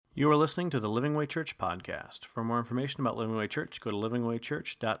You are listening to the Living Way Church podcast. For more information about Living Way Church, go to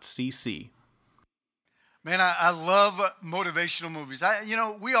livingwaychurch.cc. Man, I love motivational movies.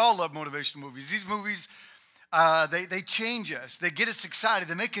 We all love motivational movies. These movies, they change us. They get us excited.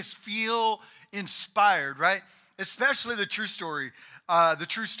 They make us feel inspired, right? Especially the true story, the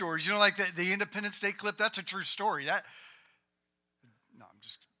true stories. You know, like the Independence Day clip. That's a true story. I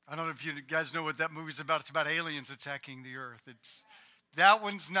don't know if you guys know what that movie's about. It's about aliens attacking the earth. That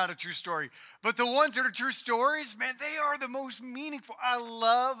one's not a true story. But the ones that are true stories, man, they are the most meaningful. I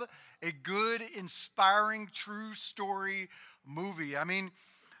love a good, inspiring, true story movie. I mean,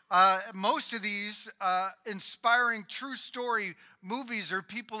 most of these inspiring, true story movies are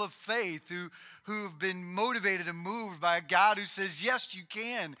people of faith who've been motivated and moved by a God who says, yes, you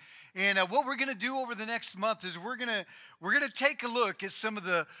can. And what we're going to do over the next month is we're going to take a look at some of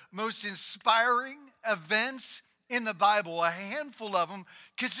the most inspiring events in the Bible, a handful of them,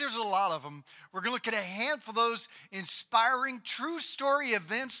 because there's a lot of them. We're going to look at a handful of those inspiring true story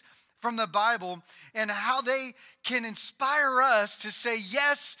events from the Bible and how they can inspire us to say,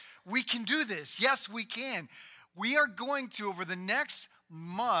 yes, we can do this. Yes, we can. We are going to, over the next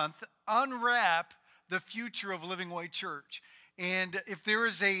month, unwrap the future of Living Way Church. And if there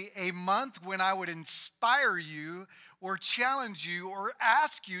is a month when I would inspire you or challenge you or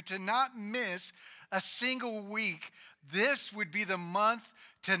ask you to not miss a single week, this would be the month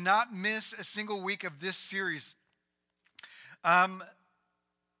to not miss a single week of this series.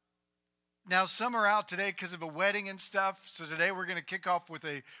 Now, some are out today because of a wedding and stuff. So today we're going to kick off with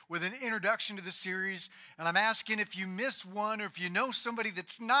an introduction to the series. And I'm asking if you miss one or if you know somebody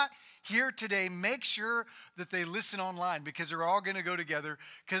that's not here today, make sure that they listen online because they're all going to go together.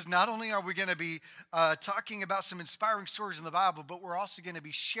 Because not only are we going to be talking about some inspiring stories in the Bible, but we're also going to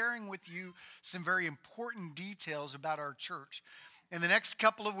be sharing with you some very important details about our church. In the next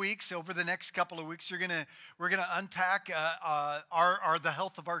couple of weeks, we're gonna unpack the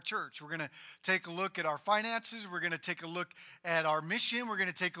health of our church. We're gonna take a look at our finances. We're gonna take a look at our mission. We're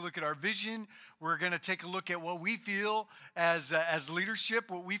gonna take a look at our vision. We're gonna take a look at what we feel as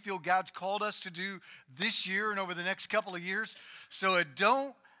leadership, what we feel God's called us to do this year and over the next couple of years. So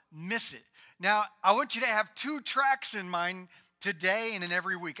don't miss it. Now, I want you to have two tracks in mind today and in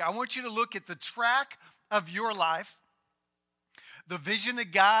every week. I want you to look at the track of your life, the vision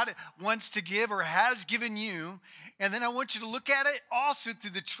that God wants to give or has given you. And then I want you to look at it also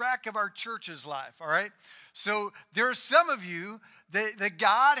through the track of our church's life, all right? So there are some of you that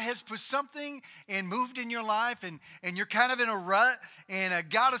God has put something and moved in your life and you're kind of in a rut and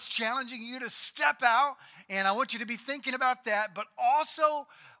God is challenging you to step out. And I want you to be thinking about that. But also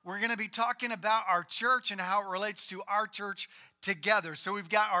we're going to be talking about our church and how it relates to our church together. So we've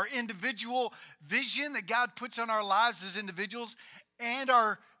got our individual vision that God puts on our lives as individuals and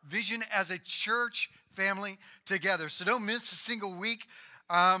our vision as a church family together. So don't miss a single week.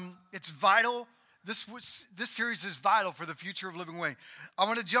 It's vital. This series is vital for the future of Living Way. I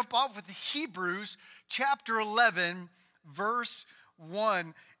want to jump off with Hebrews chapter 11, verse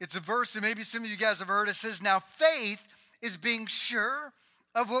 1. It's a verse that maybe some of you guys have heard. It says, now faith is being sure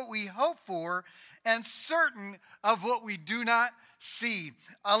of what we hope for and certain of what we do not see.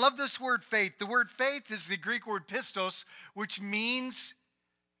 I love this word faith. The word faith is the Greek word pistos, which means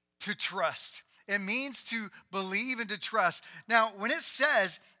to trust. It means to believe and to trust. Now, when it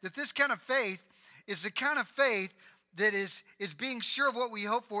says that this kind of faith is the kind of faith that is being sure of what we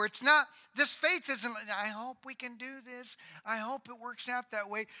hope for, it's not, this faith isn't, I hope we can do this. I hope it works out that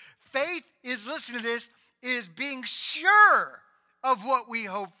way. Faith is, listen to this, is being sure of what we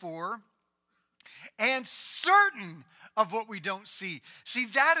hope for and certain of what we don't see. See,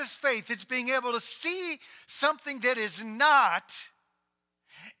 that is faith. It's being able to see something that is not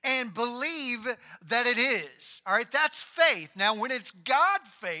and believe that it is. All right, that's faith. Now, when it's God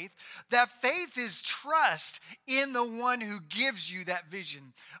faith, that faith is trust in the one who gives you that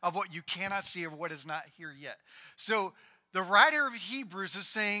vision of what you cannot see or what is not here yet. So the writer of Hebrews is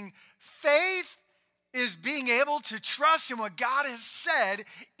saying faith is being able to trust in what God has said,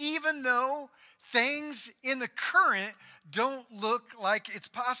 even though things in the current don't look like it's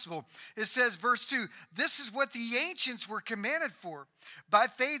possible. It says, verse 2, this is what the ancients were commanded for. By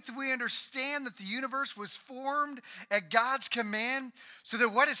faith we understand that the universe was formed at God's command, so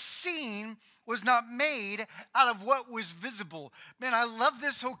that what is seen was not made out of what was visible. Man, I love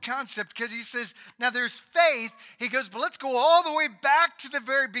this whole concept because he says, now there's faith. He goes, but let's go all the way back to the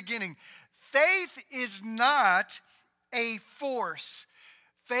very beginning. Faith is not a force.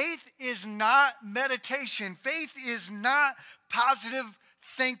 Faith is not meditation. Faith is not positive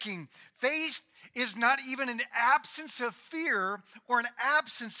thinking. Faith is not even an absence of fear or an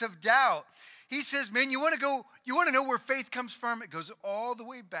absence of doubt. He says, man, you want to know where faith comes from? It goes all the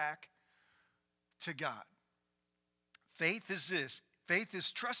way back to God. Faith is this. Faith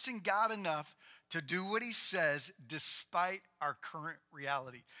is trusting God enough to do what he says despite our current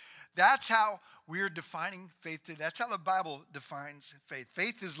reality. That's how we're defining faith today. That's how the Bible defines faith.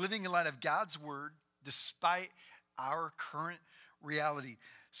 Faith is living in light of God's word despite our current reality.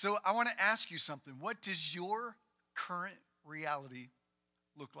 So I want to ask you something. What does your current reality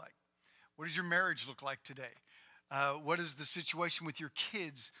look like? What does your marriage look like today? What does the situation with your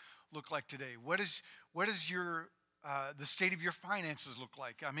kids look like today? What is your the state of your finances look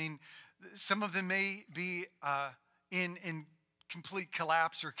like? I mean, some of them may be in complete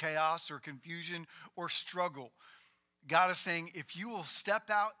collapse or chaos or confusion or struggle. God is saying, if you will step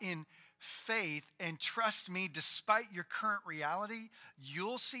out in faith and trust me despite your current reality,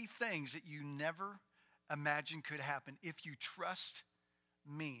 you'll see things that you never imagined could happen if you trust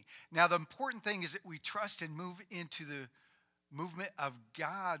me. Now, the important thing is that we trust and move into the movement of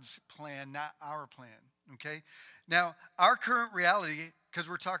God's plan, not our plan, okay? Now, our current reality, because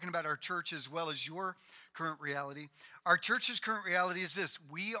we're talking about our church as well as your current reality, our church's current reality is this: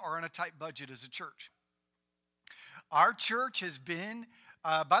 we are on a tight budget as a church. Our church has been,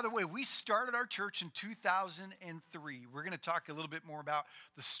 by the way, we started our church in 2003. We're going to talk a little bit more about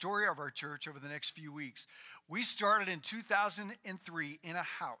the story of our church over the next few weeks. We started in 2003 in a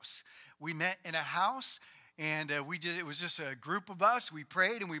house. We met in a house, and it was just a group of us. We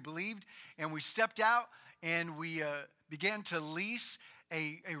prayed and we believed, and we stepped out and we began to lease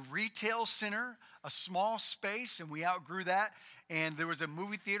a retail center, a small space, and we outgrew that. And there was a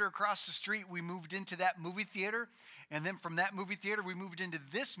movie theater across the street. We moved into that movie theater. And then from that movie theater, we moved into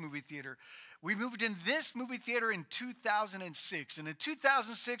this movie theater. We moved in this movie theater in 2006. And in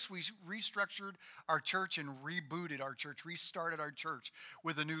 2006, we restructured our church and rebooted our church, restarted our church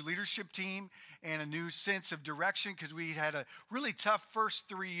with a new leadership team and a new sense of direction, because we had a really tough first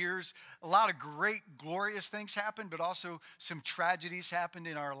 3 years. A lot of great, glorious things happened, but also some tragedies happened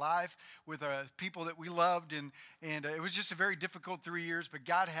in our life with people that we loved. And it was just a very difficult 3 years, but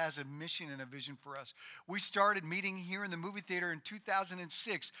God has a mission and a vision for us. We started meeting here in the movie theater in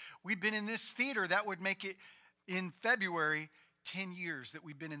 2006. We've been in this theater. That would make it in February 10 years that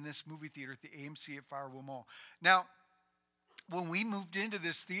we've been in this movie theater at the AMC at Firewall Mall. Now, when we moved into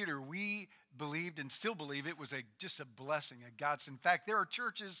this theater, we believed and still believe it was just a blessing, a godsend. In fact, there are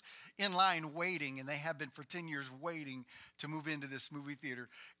churches in line waiting, and they have been for 10 years waiting to move into this movie theater.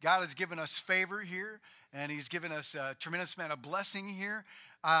 God has given us favor here, and he's given us a tremendous amount of blessing here.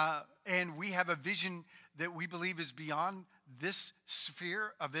 And we have a vision that we believe is beyond this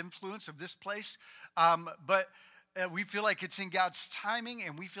sphere of influence of this place. But we feel like it's in God's timing,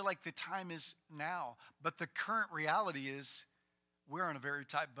 and we feel like the time is now. But the current reality is we're on a very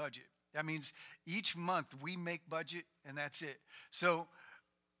tight budget. That means each month we make budget, and that's it. So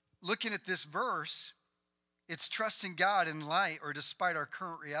looking at this verse, it's trusting God in light or despite our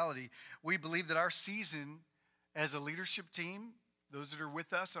current reality. We believe that our season as a leadership team, those that are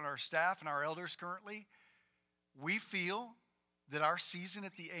with us on our staff and our elders currently, we feel that our season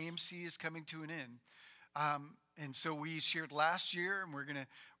at the AMC is coming to an end. And so we shared last year, and we're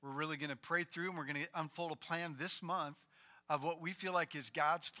really gonna pray through, and we're gonna unfold a plan this month of what we feel like is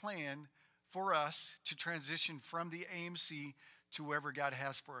God's plan for us to transition from the AMC to wherever God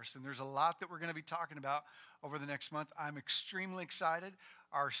has for us. And there's a lot that we're going to be talking about over the next month. I'm extremely excited.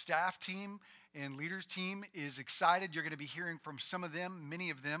 Our staff team and leaders team is excited. You're going to be hearing from some of them, many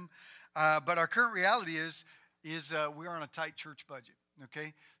of them. But our current reality is we are on a tight church budget,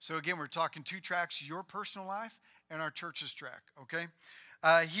 okay? So again, we're talking two tracks, your personal life and our church's track, okay?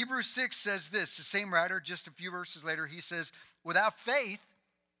 Hebrews 6 says this, the same writer, just a few verses later, he says, without faith,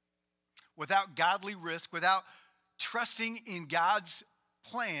 without godly risk, without trusting in God's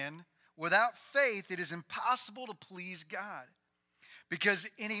plan, without faith, it is impossible to please God. Because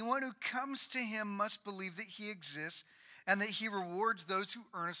anyone who comes to him must believe that he exists and that he rewards those who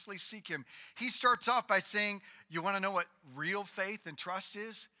earnestly seek him. He starts off by saying, you want to know what real faith and trust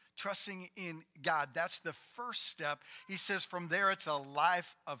is? Trusting in God. That's the first step. He says from there, it's a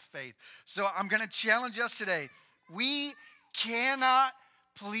life of faith. So I'm going to challenge us today. We cannot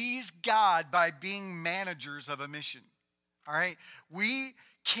please God by being managers of a mission. All right? We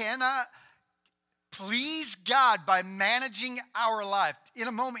cannot please God by managing our life. In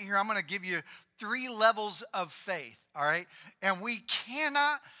a moment here, I'm going to give you 3 levels of faith. All right? And we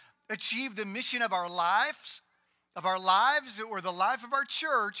cannot achieve the mission of our lives or the life of our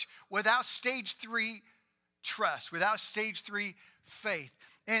church without stage 3 trust, without stage 3 faith.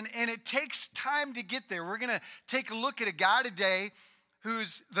 And it takes time to get there. We're going to take a look at a guy today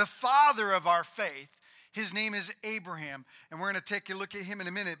who's the father of our faith. His name is Abraham, and we're going to take a look at him in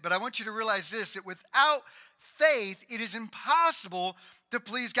a minute. But I want you to realize this, that without faith, it is impossible to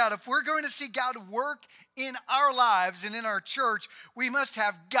please God. If we're going to see God work in our lives and in our church, we must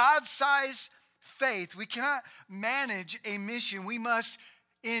have God-sized faith. We cannot manage a mission. We must,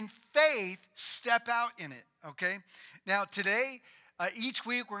 in faith, step out in it, okay? Now, today, each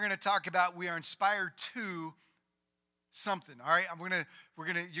week, we're going to talk about we are inspired to something, all right?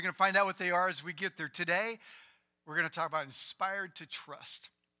 You're gonna find out what they are as we get there. Today, we're gonna talk about inspired to trust,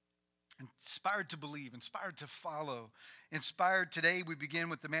 inspired to believe, inspired to follow. Inspired today, we begin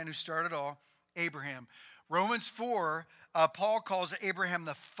with the man who started all, Abraham. Romans 4, Paul calls Abraham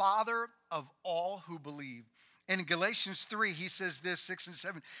the father of all who believe. And in Galatians 3, he says this, 6 and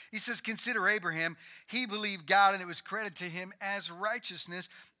 7. He says, consider Abraham. He believed God, and it was credited to him as righteousness.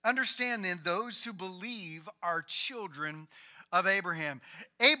 Understand then, those who believe are children of Abraham.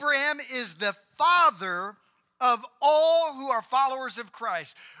 Abraham is the father of all who are followers of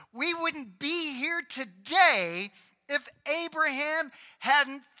Christ. We wouldn't be here today if Abraham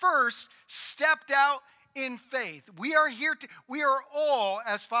hadn't first stepped out in faith. We are all,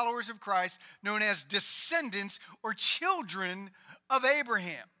 as followers of Christ, known as descendants or children of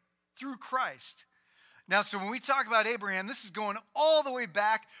Abraham through Christ. Now, so when we talk about Abraham, this is going all the way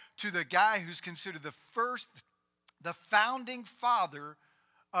back to the guy who's considered the founding father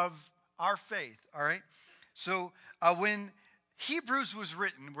of our faith, all right? So when Hebrews was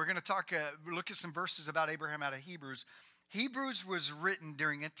written, we're going to look at some verses about Abraham out of Hebrews. Hebrews was written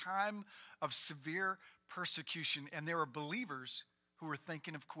during a time of severe persecution, and there were believers who were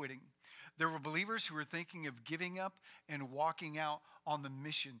thinking of quitting. There were believers who were thinking of giving up and walking out on the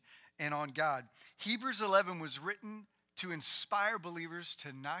mission and on God. Hebrews 11 was written to inspire believers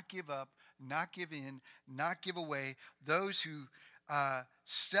to not give up, not give in, not give away, those who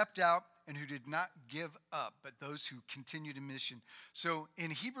stepped out and who did not give up, but those who continued in mission. So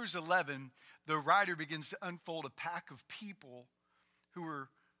in Hebrews 11, the writer begins to unfold a pack of people who were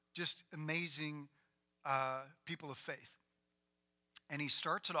just amazing people of faith. And he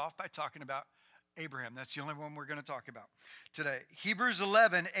starts it off by talking about Abraham. That's the only one we're going to talk about today. Hebrews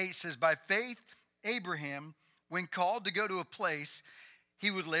 11:8 says, by faith, Abraham, when called to go to a place he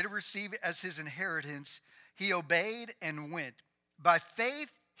would later receive as his inheritance, he obeyed and went. By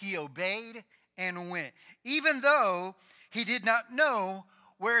faith, he obeyed and went, even though he did not know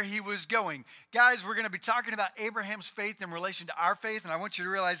where he was going. Guys, we're going to be talking about Abraham's faith in relation to our faith, and I want you to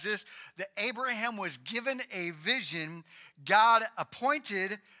realize this, that Abraham was given a vision, God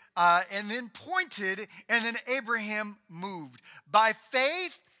appointed, and then pointed, and then Abraham moved. By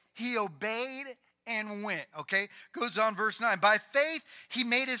faith, he obeyed and went, okay? Goes on, verse 9. By faith, he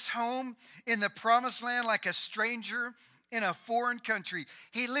made his home in the promised land like a stranger in a foreign country.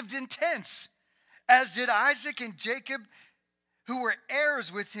 He lived in tents, as did Isaac and Jacob, who were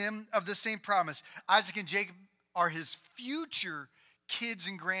heirs with him of the same promise. Isaac and Jacob are his future kids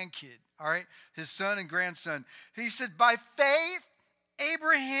and grandkid, all right? His son and grandson. He said, by faith,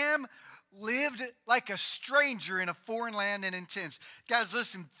 Abraham lived like a stranger in a foreign land and in tents. Guys,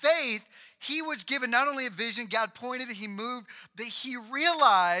 listen, faith, he was given not only a vision, God pointed, he moved, but he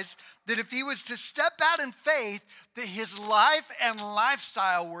realized that if he was to step out in faith, that his life and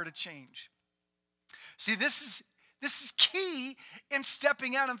lifestyle were to change. See, this is key in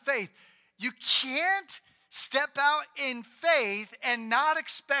stepping out in faith. You can't step out in faith and not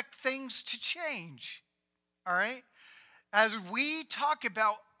expect things to change, all right? As we talk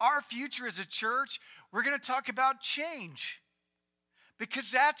about our future as a church, we're going to talk about change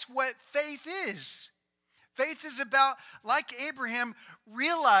because that's what faith is. Faith is about, like Abraham,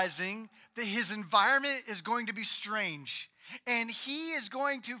 realizing that his environment is going to be strange. And he is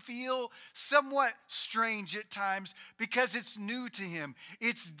going to feel somewhat strange at times because it's new to him.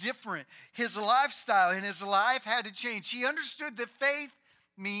 It's different. His lifestyle and his life had to change. He understood that faith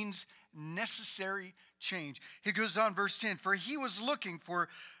means necessary change. He goes on, verse 10,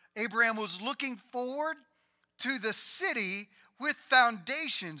 Abraham was looking forward to the city with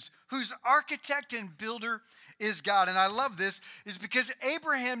foundations, whose architect and builder is God. And I love this, is because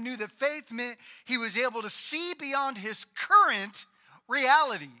Abraham knew that faith meant he was able to see beyond his current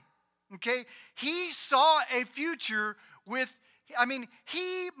reality, okay? He saw a future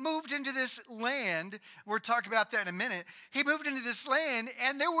he moved into this land. We'll talk about that in a minute. He moved into this land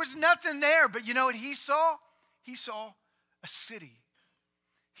and there was nothing there. But you know what he saw? He saw a city.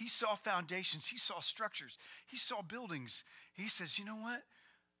 He saw foundations. He saw structures. He saw buildings. He says, you know what?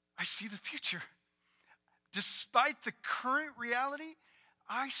 I see the future. Despite the current reality,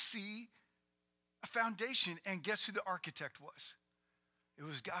 I see a foundation. And guess who the architect was? It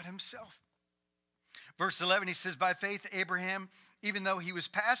was God himself. Verse 11, he says, by faith, Abraham, even though he was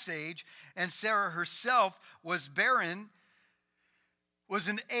past age, and Sarah herself was barren, was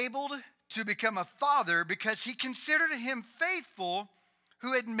enabled to become a father because he considered him faithful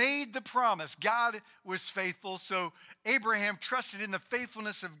who had made the promise. God was faithful, so Abraham trusted in the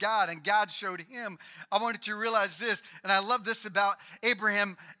faithfulness of God, and God showed him. I wanted you to realize this, and I love this about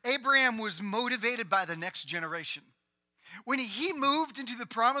Abraham. Abraham was motivated by the next generation. When he moved into the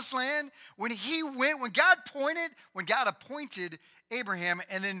promised land, when God appointed Abraham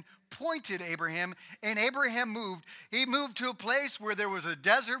and then pointed Abraham, and Abraham moved, he moved to a place where there was a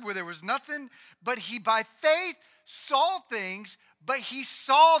desert, where there was nothing, but he by faith saw things, but he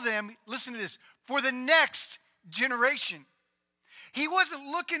saw them, listen to this, for the next generation. He wasn't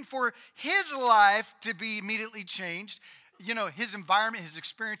looking for his life to be immediately changed. You know, his environment, his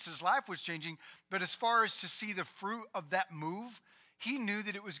experience, his life was changing. But as far as to see the fruit of that move, he knew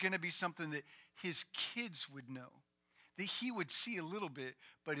that it was going to be something that his kids would know. That he would see a little bit,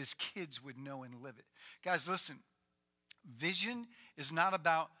 but his kids would know and live it. Guys, listen. Vision is not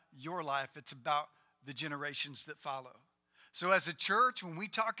about your life. It's about the generations that follow. So as a church, when we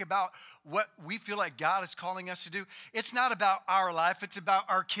talk about what we feel like God is calling us to do, it's not about our life. It's about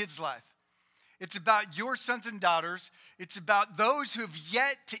our kids' life. It's about your sons and daughters. It's about those who have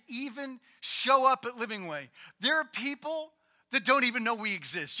yet to even show up at Living Way. There are people that don't even know we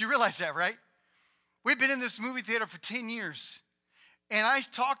exist. You realize that, right? We've been in this movie theater for 10 years. And I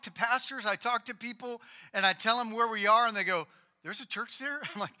talk to pastors, I talk to people, and I tell them where we are, and they go, there's a church there?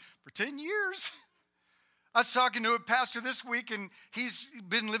 I'm like, for 10 years? I was talking to a pastor this week, and he's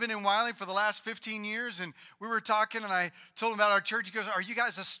been living in Wylie for the last 15 years, and we were talking, and I told him about our church. He goes, are you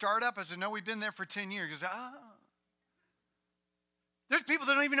guys a startup? I said, no, we've been there for 10 years. He goes, There's people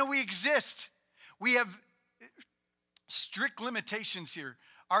that don't even know we exist. We have strict limitations here.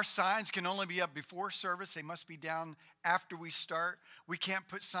 Our signs can only be up before service. They must be down after we start. We can't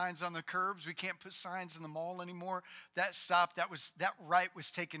put signs on the curbs. We can't put signs in the mall anymore. That stopped. That right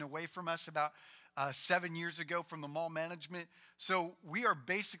was taken away from us about 7 years ago from the mall management. So we are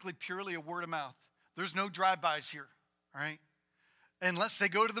basically purely a word of mouth. There's no drive-bys here, all right? Unless they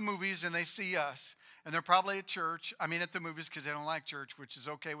go to the movies and they see us. And they're probably at church. I mean, at the movies because they don't like church, which is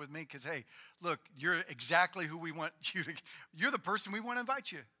okay with me because, hey, look, you're exactly who we want you to. You're the person we want to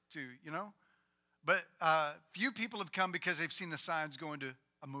invite you to, you know? But few people have come because they've seen the signs going to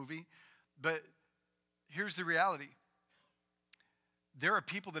a movie. But here's the reality. There are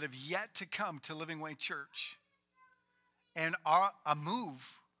people that have yet to come to Living Way Church. And a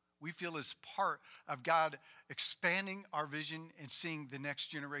move, we feel, is part of God expanding our vision and seeing the next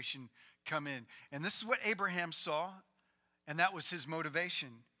generation come in. And this is what Abraham saw, and that was his motivation.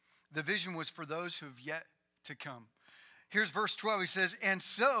 The vision was for those who have yet to come. Here's verse 12. He says, and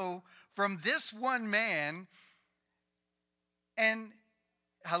so from this one man, and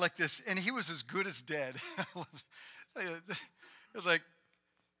I like this, and he was as good as dead. It was like,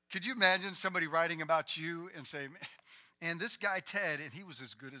 could you imagine somebody writing about you and say, and this guy Ted, and he was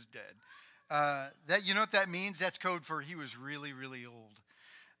as good as dead. That, you know what that means? That's code for he was really, really old.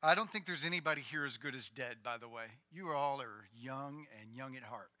 I don't think there's anybody here as good as dead, by the way. You all are young and young at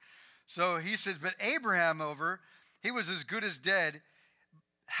heart. So he says, but Abraham he was as good as dead.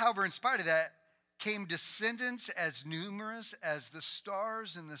 However, in spite of that, came descendants as numerous as the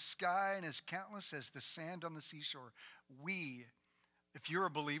stars in the sky and as countless as the sand on the seashore. If you're a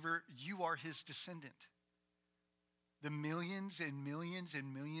believer, you are his descendant. The millions and millions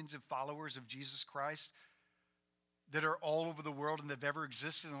and millions of followers of Jesus Christ that are all over the world and that have ever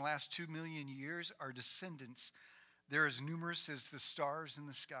existed in the last 2 million years are descendants. They're as numerous as the stars in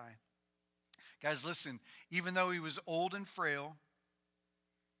the sky. Guys, listen, even though he was old and frail,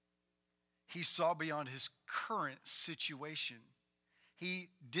 he saw beyond his current situation. He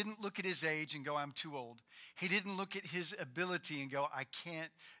didn't look at his age and go, I'm too old. He didn't look at his ability and go, I can't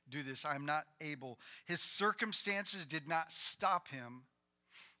do this. I'm not able. His circumstances did not stop him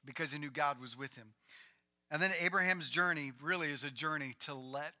because he knew God was with him. And then Abraham's journey really is a journey to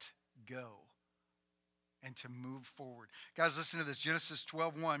let go and to move forward. Guys, listen to this. Genesis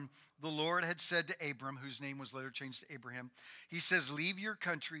 12:1. The Lord had said to Abram, whose name was later changed to Abraham, he says, leave your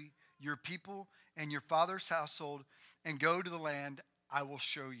country, your people, and your father's household, and go to the land I will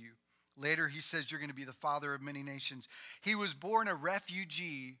show you. Later, he says, you're going to be the father of many nations. He was born a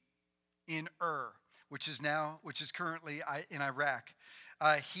refugee in which is currently in Iraq.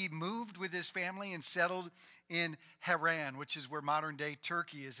 He moved with his family and settled in Haran, which is where modern day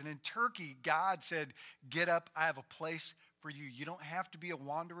Turkey is. And in Turkey, God said, get up, I have a place for you. You don't have to be a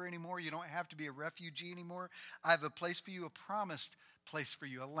wanderer anymore. You don't have to be a refugee anymore. I have a place for you, a promised place for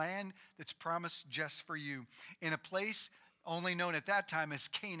you, a land that's promised just for you, in a place only known at that time as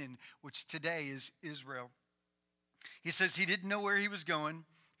Canaan, which today is Israel. He says he didn't know where he was going.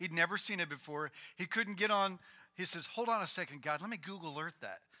 He'd never seen it before. He couldn't get on. He says, hold on a second, God, let me Google Earth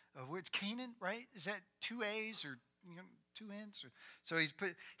that. Where it's Canaan, right? Is that 2 A's or 2 N's? So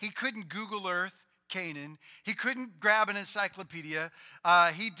he couldn't Google Earth, Canaan. He couldn't grab an encyclopedia.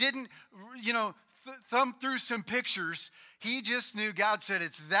 He didn't, thumb through some pictures. He just knew God said,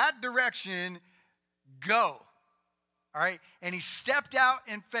 it's that direction, go. All right, and he stepped out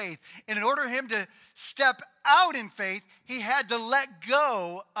in faith. And in order for him to step out in faith, he had to let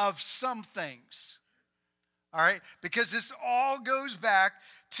go of some things. All right, because this all goes back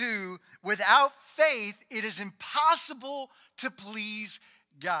to, without faith, it is impossible to please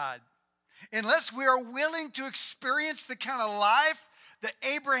God. Unless we are willing to experience the kind of life that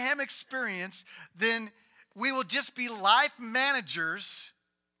Abraham experienced, then we will just be life managers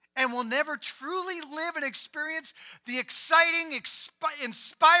and will never truly live and experience the exciting,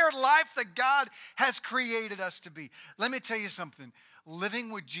 inspired life that God has created us to be. Let me tell you something. Living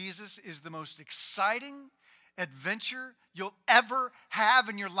with Jesus is the most exciting adventure you'll ever have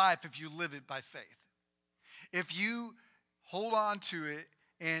in your life if you live it by faith. If you hold on to it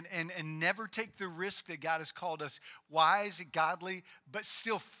and never take the risk that God has called us, wise, godly, but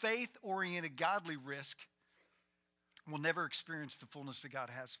still faith-oriented, godly risk, we'll never experience the fullness that God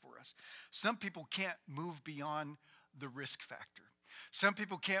has for us. Some people can't move beyond the risk factor. Some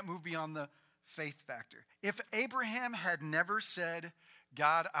people can't move beyond the faith factor. If Abraham had never said,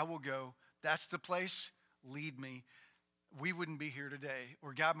 God, I will go, that's the place, lead me, we wouldn't be here today.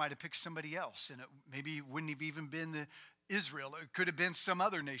 Or God might have picked somebody else, and it maybe wouldn't have even been Israel. It could have been some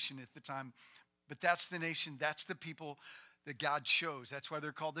other nation at the time. But that's the nation, that's the people that God chose. That's why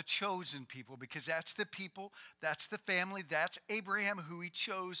they're called the chosen people, because that's the people, that's the family, that's Abraham who he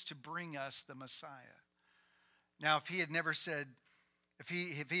chose to bring us the Messiah. Now, if he had never said, if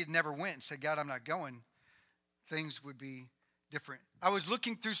he had never went and said, God, I'm not going, things would be different. I was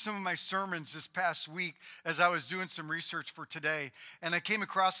looking through some of my sermons this past week as I was doing some research for today, and I came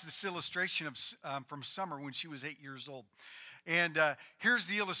across this illustration of from Summer when she was 8 years old. And here's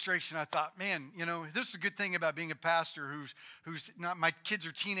the illustration. I thought, man, this is a good thing about being a pastor who's not, my kids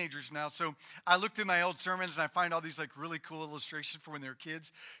are teenagers now. So I looked through my old sermons and I find all these like really cool illustrations for when they're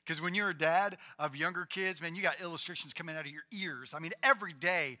kids. Because when you're a dad of younger kids, man, you got illustrations coming out of your ears. I mean, every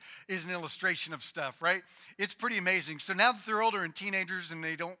day is an illustration of stuff, right? It's pretty amazing. So now that they're older and teenagers and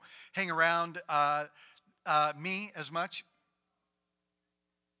they don't hang around me as much,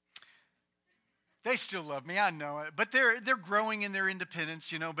 they still love me, I know it, but they're growing in their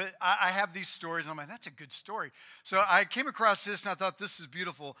independence, but I have these stories, and I'm like, that's a good story. So I came across this, and I thought, this is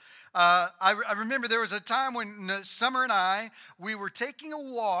beautiful. I remember there was a time when Summer and I, we were taking a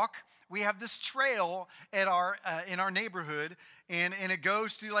walk. We have this trail at in our neighborhood, and it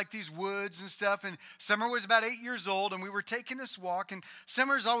goes through like these woods and stuff, and Summer was about 8 years old, and we were taking this walk, and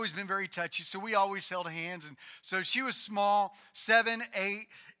Summer's always been very touchy, so we always held hands, and so she was small, 7, 8,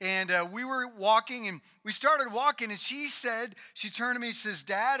 and we were walking, and we started walking, and she turned to me and says,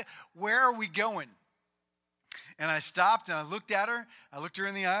 Dad, where are we going? And I stopped, and I looked at her. I looked her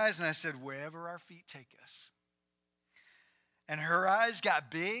in the eyes, and I said, wherever our feet take us. And her eyes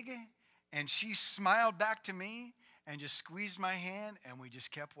got big, and she smiled back to me and just squeezed my hand, and we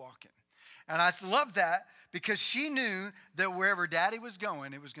just kept walking. And I love that because she knew that wherever Daddy was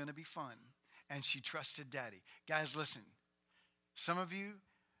going, it was going to be fun. And she trusted Daddy. Guys, listen. Some of you,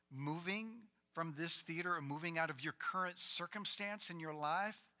 moving from this theater or moving out of your current circumstance in your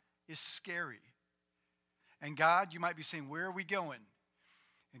life is scary. And God, you might be saying, where are we going?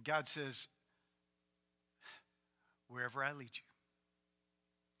 And God says, wherever I lead you.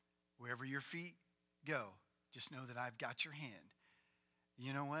 Wherever your feet go, just know that I've got your hand.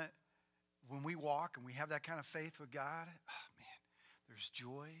 You know what? When we walk and we have that kind of faith with God, oh man, there's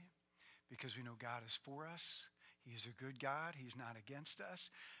joy because we know God is for us. He is a good God. He's not against us.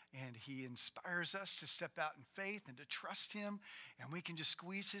 And he inspires us to step out in faith and to trust him. And we can just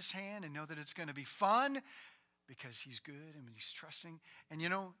squeeze his hand and know that it's going to be fun because he's good and he's trusting. And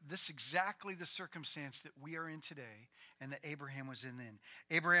this is exactly the circumstance that we are in today and that Abraham was in then.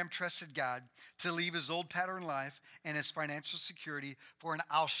 Abraham trusted God to leave his old pattern life and his financial security for an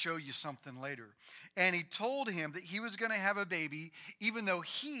I'll show you something later. And he told him that he was going to have a baby even though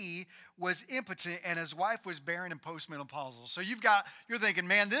he was impotent and his wife was barren and postmenopausal. So you're thinking,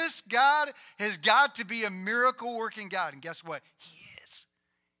 man, this God has got to be a miracle working God. And guess what? He is.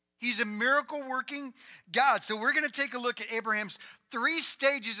 He's a miracle working God. So we're going to take a look at Abraham's 3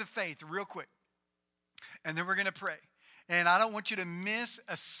 stages of faith real quick. And then we're going to pray. And I don't want you to miss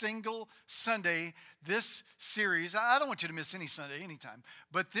a single Sunday this series. I don't want you to miss any Sunday, anytime.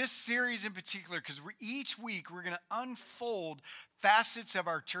 But this series in particular, because each week we're going to unfold facets of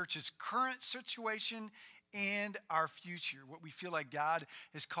our church's current situation and our future, what we feel like God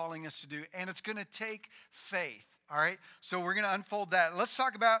is calling us to do. And it's going to take faith. All right, so we're going to unfold that. Let's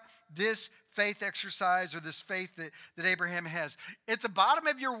talk about this faith exercise or this faith that Abraham has. At the bottom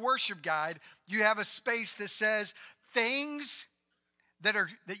of your worship guide, you have a space that says things that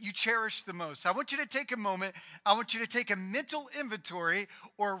you cherish the most. I want you to take a moment. I want you to take a mental inventory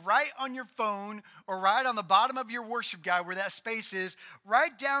or write on your phone or write on the bottom of your worship guide where that space is.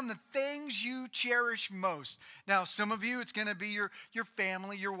 Write down the things you cherish most. Now, some of you, it's going to be your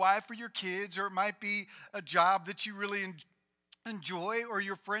family, your wife, or your kids, or it might be a job that you really enjoy, or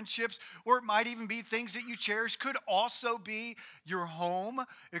your friendships, or it might even be things that you cherish. Could also be your home.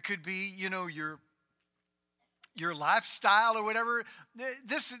 It could be, your lifestyle or whatever.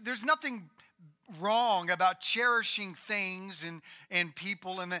 There's nothing wrong about cherishing things and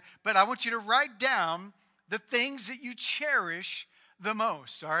people, but I want you to write down the things that you cherish the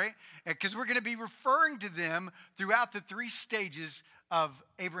most, all right? Because we're going to be referring to them throughout the 3 stages of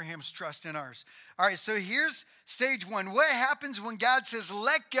Abraham's trust in ours. All right, so here's stage 1. What happens when God says,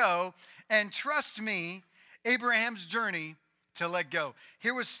 let go and trust me, Abraham's journey to let go?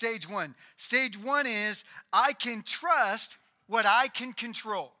 Here was stage 1. Stage 1 is, I can trust what I can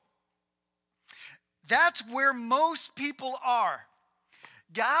control. That's where most people are.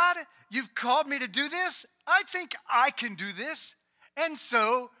 God, you've called me to do this. I think I can do this. And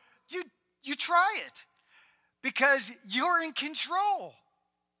so you try it because you're in control,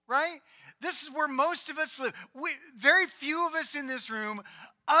 right? This is where most of us live. Very few of us in this room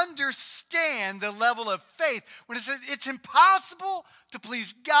understand the level of faith when it says it's impossible to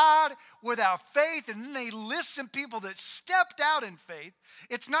please God without faith, and then they list some people that stepped out in faith.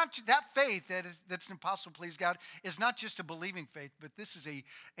 It's not that faith that's impossible to please God is not just a believing faith, but this is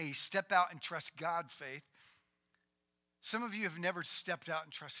a step out and trust God faith. Some of you have never stepped out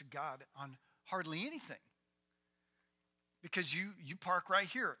and trusted God on hardly anything because you park right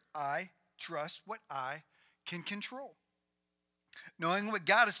here. I trust what I can control. Knowing what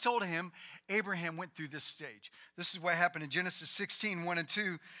God has told him, Abraham went through this stage. This is what happened in Genesis 16, 1 and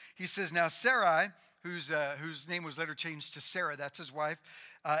 2. He says, now Sarai, whose name was later changed to Sarah, that's his wife,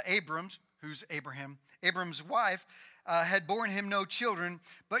 who's Abram's wife, had borne him no children,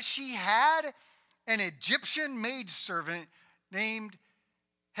 but she had an Egyptian maidservant named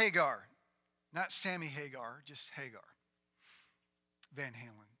Hagar. Not Sammy Hagar, just Hagar. Van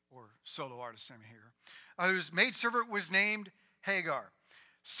Halen, or solo artist Sammy Hagar, whose maidservant was named Hagar.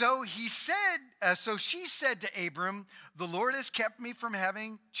 So she said to Abram, the Lord has kept me from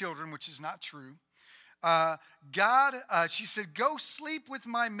having children, which is not true. She said, go sleep with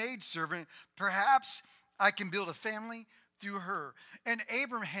my maidservant. Perhaps I can build a family through her. And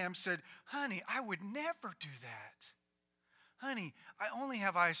Abraham said, honey, I would never do that. Honey, I only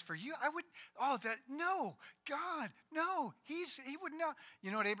have eyes for you. No, God, no. He would not.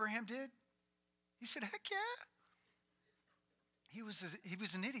 You know what Abraham did? He said, heck yeah. He was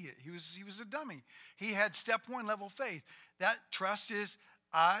an idiot. He was a dummy. He had step 1 level faith. That trust is,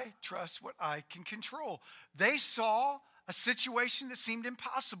 I trust what I can control. They saw a situation that seemed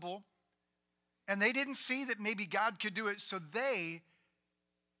impossible, and they didn't see that maybe God could do it, so they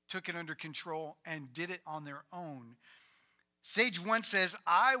took it under control and did it on their own. Stage 1 says,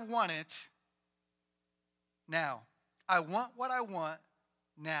 I want it now. I want what I want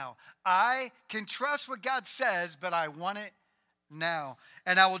now. I can trust what God says, but I want it now.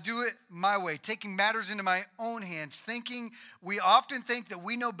 And I will do it my way, taking matters into my own hands, we often think that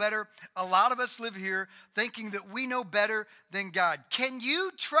we know better. A lot of us live here thinking that we know better than God. Can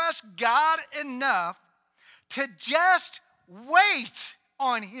you trust God enough to just wait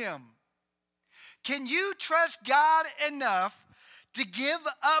on him? Can you trust God enough to give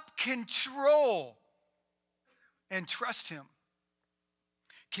up control and trust him?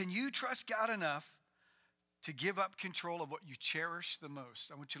 Can you trust God enough to give up control of what you cherish the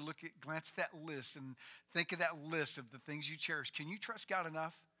most? I want you to glance at that list and think of that list of the things you cherish. Can you trust God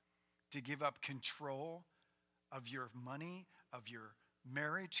enough to give up control of your money, of your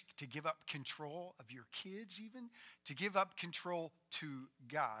marriage, to give up control of your kids even, to give up control to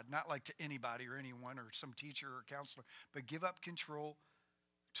God, not like to anybody or anyone or some teacher or counselor, but give up control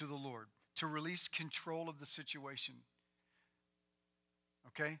to the Lord, to release control of the situation?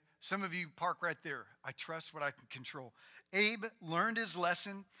 Okay? Some of you park right there. I trust what I can control. Abe learned his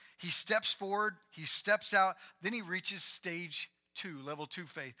lesson. He steps forward. He steps out. Then he reaches stage 2, level 2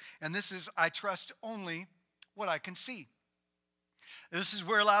 faith. And this is, I trust only what I can see. This is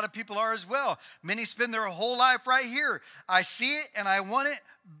where a lot of people are as well. Many spend their whole life right here. I see it and I want it,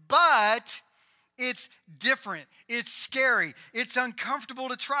 but it's different. It's scary. It's uncomfortable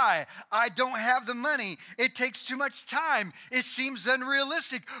to try. I don't have the money. It takes too much time. It seems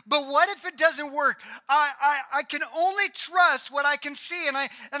unrealistic. But what if it doesn't work? I can only trust what I can see, and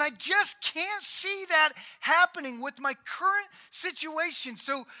I just can't see that happening with my current situation.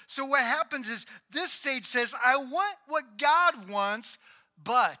 So what happens is this stage says, I want what God wants,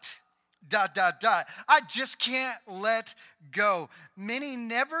 but ... I just can't let go. Many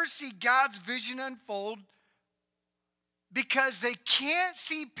never see God's vision unfold because they can't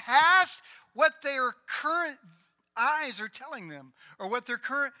see past what their current eyes are telling them, or what their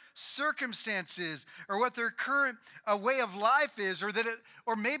current circumstance is, or what their current way of life is,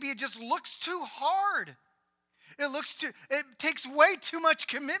 or maybe it just looks too hard. It takes way too much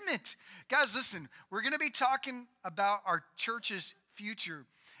commitment. Guys, listen, we're going to be talking about our church's future.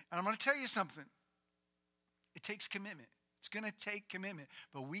 And I'm going to tell you something. It takes commitment. It's going to take commitment.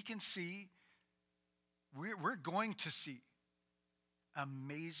 But we can see, we're going to see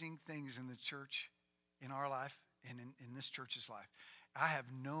amazing things in the church, in our life, and in this church's life. I have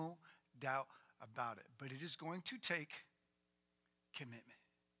no doubt about it. But it is going to take commitment.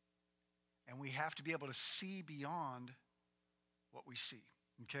 And we have to be able to see beyond what we see.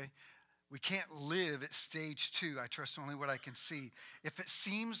 Okay? We can't live at stage 2. I trust only what I can see. If it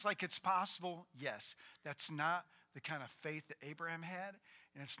seems like it's possible, yes. That's not the kind of faith that Abraham had,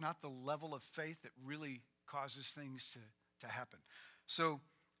 and it's not the level of faith that really causes things to happen. So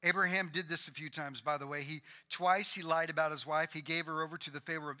Abraham did this a few times, by the way. Twice he lied about his wife. He gave her over to the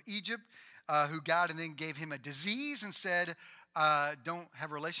Pharaoh of Egypt, who got and then gave him a disease and said, don't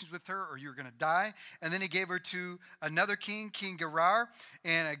have relations with her or you're going to die. And then he gave her to another king, King Gerar.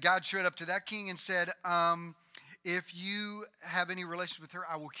 And God showed up to that king and said, if you have any relations with her,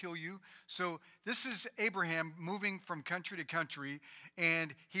 I will kill you. So this is Abraham moving from country to country.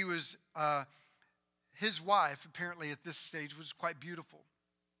 And he was, his wife apparently at this stage was quite beautiful.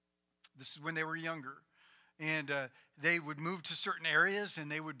 This is when they were younger. And they would move to certain areas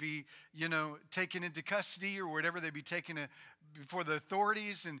and they would be, taken into custody or whatever. They'd be taken before the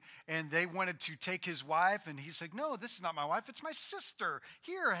authorities and they wanted to take his wife. And he said, no, this is not my wife. It's my sister.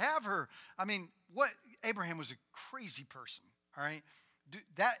 Here, have her. I mean, Abraham was a crazy person, all right?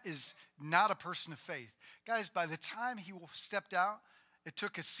 That is not a person of faith. Guys, by the time he stepped out, it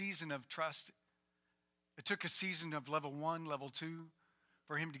took a season of trust. It took a season of level 1, level 2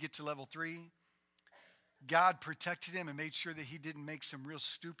 for him to get to level 3. God protected him and made sure that he didn't make some real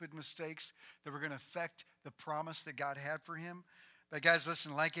stupid mistakes that were going to affect the promise that God had for him. But guys,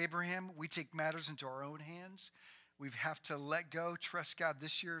 listen, like Abraham, we take matters into our own hands. We have to let go, trust God.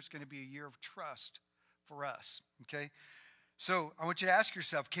 This year is going to be a year of trust for us, okay? So I want you to ask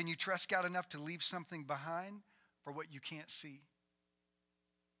yourself, can you trust God enough to leave something behind for what you can't see?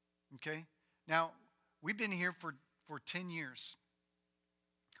 Okay? Now, we've been here for 10 years.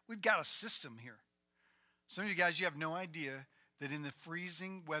 We've got a system here. Some of you guys, you have no idea that in the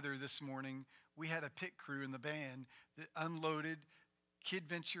freezing weather this morning, we had a pit crew in the band that unloaded Kid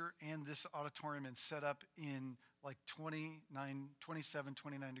Venture and this auditorium and set up in like 27,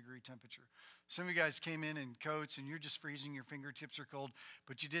 29 degree temperature. Some of you guys came in coats and you're just freezing, your fingertips are cold,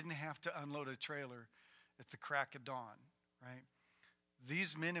 but you didn't have to unload a trailer at the crack of dawn, right?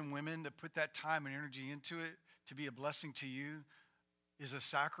 These men and women that put that time and energy into it to be a blessing to you is a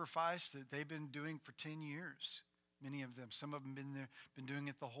sacrifice that they've been doing for 10 years. Many of them. Some of them been doing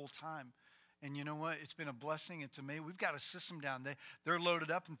it the whole time. And you know what? It's been a blessing. It's amazing. We've got a system down. They're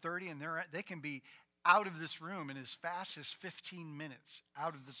loaded up in 30 and they can be out of this room in as fast as 15 minutes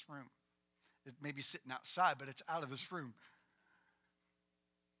out of this room. It may be sitting outside, but it's out of this room.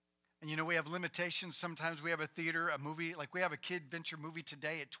 And we have limitations. Sometimes we have a theater, a movie, like we have a Kid Venture movie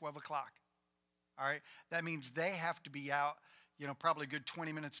today at 12 o'clock. All right? That means they have to be out probably a good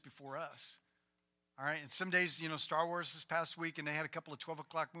 20 minutes before us. All right. And some days, Star Wars this past week, and they had a couple of 12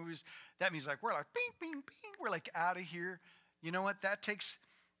 o'clock movies. That means we're like, bing, bing, bing. We're like out of here. You know what? That takes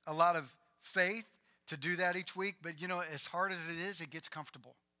a lot of faith to do that each week. But, as hard as it is, it gets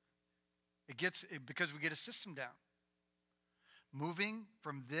comfortable. Because we get a system down. Moving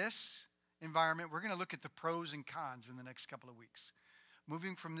from this environment, we're going to look at the pros and cons in the next couple of weeks.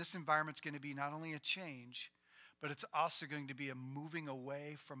 Moving from this environment is going to be not only a change, but it's also going to be a moving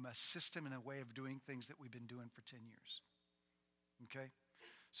away from a system and a way of doing things that we've been doing for 10 years. Okay?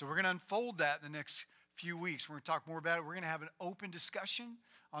 So we're going to unfold that in the next few weeks. We're going to talk more about it. We're going to have an open discussion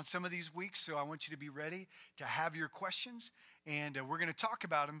on some of these weeks, so I want you to be ready to have your questions, and we're going to talk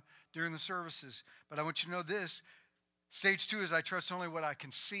about them during the services. But I want you to know this. Stage 2 is I trust only what I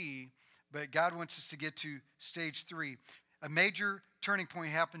can see, but God wants us to get to stage 3. A major turning point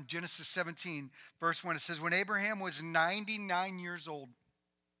happened, Genesis 17, verse 1. It says, when Abraham was 99 years old,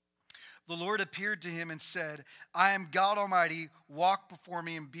 the Lord appeared to him and said, I am God Almighty, walk before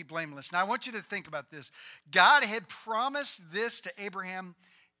me and be blameless. Now I want you to think about this. God had promised this to Abraham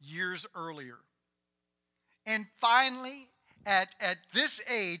years earlier. And finally, at this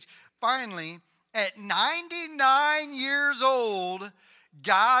age, at 99 years old,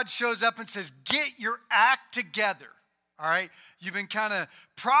 God shows up and says, get your act together. All right? You've been kind of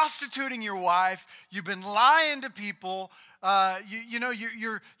prostituting your wife. You've been lying to people.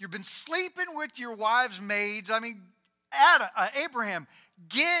 You've been sleeping with your wife's maids. I mean, Abraham,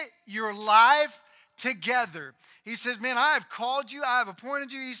 get your life together. He says, man, I have called you. I have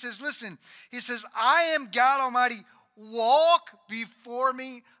appointed you. He says, listen, he says, I am God Almighty. Walk before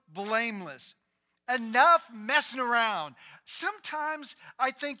me blameless. Enough messing around. Sometimes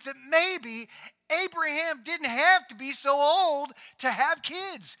I think that maybe Abraham didn't have to be so old to have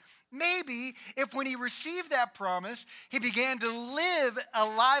kids. Maybe if when he received that promise, he began to live a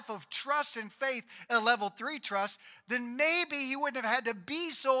life of trust and faith, a level 3 trust, then maybe he wouldn't have had to be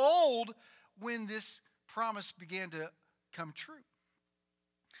so old when this promise began to come true.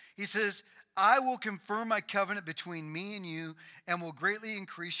 He says, I will confirm my covenant between me and you and will greatly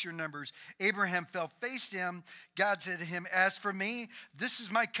increase your numbers. Abraham fell face down. God said to him, as for me, this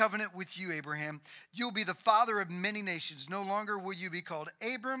is my covenant with you, Abraham. You'll be the father of many nations. No longer will you be called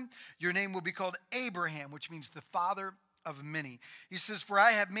Abram. Your name will be called Abraham, which means the father of many. He says, for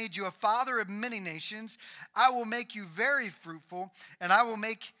I have made you a father of many nations. I will make you very fruitful, and I will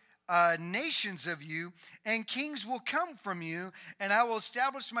make nations of you, and kings will come from you, and I will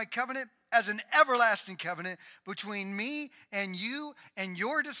establish my covenant as an everlasting covenant between me and you and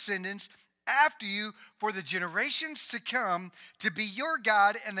your descendants after you for the generations to come, to be your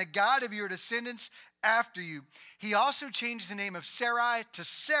God and the God of your descendants after you. He also changed the name of Sarai to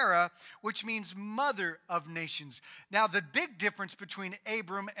Sarah, which means mother of nations. Now, the big difference between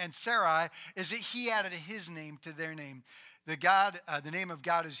Abram and Sarai is that he added his name to their name. The name of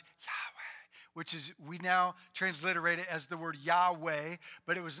God is Yahweh, which is, we now transliterate it as the word Yahweh,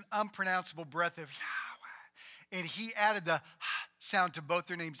 but it was an unpronounceable breath of Yahweh. And he added the sound to both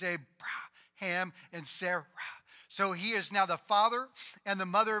their names, Abraham and Sarah. So he is now the father and the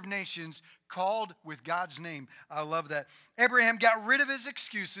mother of nations, called with God's name. I love that. Abraham got rid of his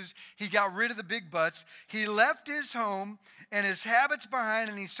excuses. He got rid of the big buts. He left his home and his habits behind,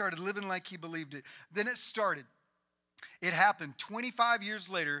 and he started living like he believed it. Then it started. It happened 25 years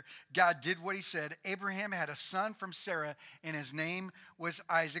later. God did what he said. Abraham had a son from Sarah, and his name was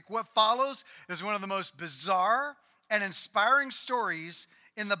Isaac. What follows is one of the most bizarre and inspiring stories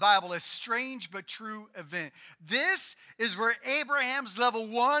in the Bible, a strange but true event. This is where Abraham's level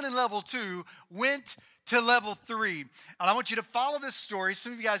 1 and level 2 went to level 3. And I want you to follow this story.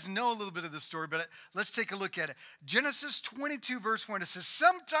 Some of you guys know a little bit of this story, but let's take a look at it. Genesis 22, verse 1, it says,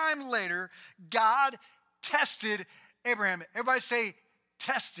 sometime later, God tested Abraham. Everybody say,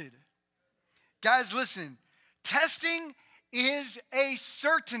 tested. Guys, listen. Testing is a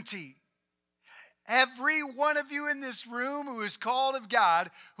certainty. Every one of you in this room who is called of God,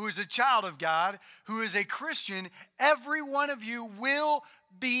 who is a child of God, who is a Christian, every one of you will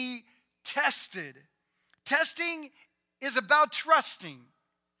be tested. Testing is about trusting.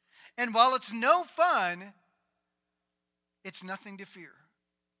 And while it's no fun, it's nothing to fear.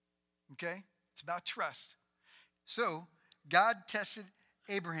 Okay? It's about trust. So, God tested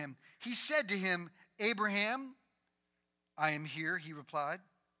Abraham. He said to him, Abraham, I am here, he replied.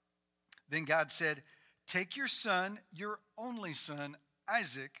 Then God said, take your son, your only son,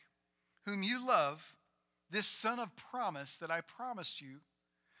 Isaac, whom you love, this son of promise that I promised you.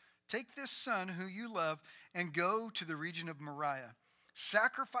 Take this son who you love and go to the region of Moriah.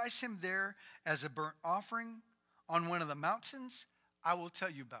 Sacrifice him there as a burnt offering on one of the mountains I will tell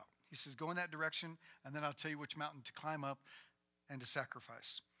you about. He says, go in that direction, and then I'll tell you which mountain to climb up and to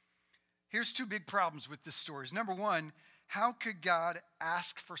sacrifice. Here's two big problems with this story. Number one, how could God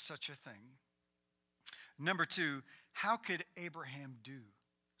ask for such a thing? Number two, how could Abraham do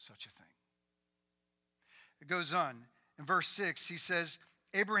such a thing? It goes on. In verse 6, he says,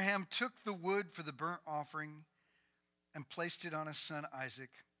 Abraham took the wood for the burnt offering and placed it on his son Isaac,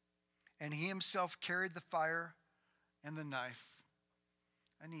 and he himself carried the fire and the knife.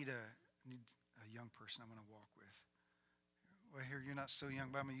 I need a young person I'm going to walk with. Well, here, you're not so young,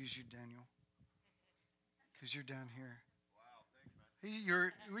 but I'm going to use you, Daniel, because you're down here. Wow, thanks,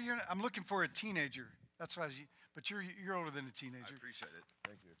 man. I'm looking for a teenager. That's why, but you're older than a I teenager. appreciate it.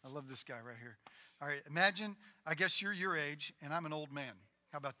 Thank you. I love this guy right here. All right, imagine, I guess you're your age, and I'm an old man.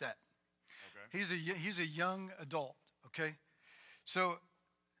 How about that? Okay. He's a young adult, okay? So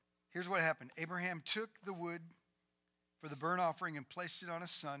here's what happened. Abraham took the wood for the burnt offering and placed it on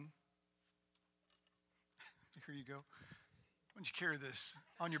his son. Here you go. Why don't you carry this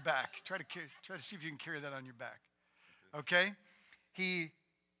on your back? Try to see if you can carry that on your back. Okay?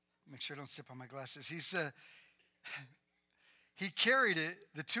 Make sure I don't step on my glasses. He carried it.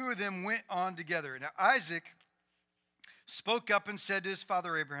 The two of them went on together. Now Isaac spoke up and said to his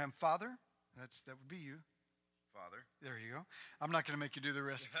father Abraham, Father, that would be you. Father. There you go. I'm not going to make you do the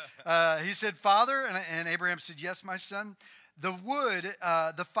rest. He said, Father, and Abraham said, yes, my son. The wood,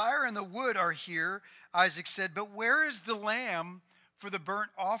 the fire and the wood are here, Isaac said, but where is the lamb for the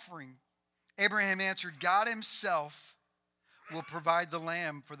burnt offering? Abraham answered, God himself will provide the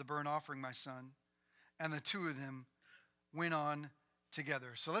lamb for the burnt offering, my son. And the two of them went on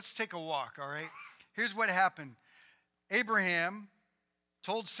together. So let's take a walk, all right? Here's what happened. Abraham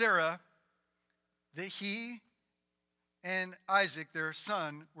told Sarah that he and Isaac, their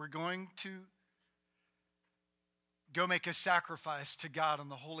son, were going to go make a sacrifice to God on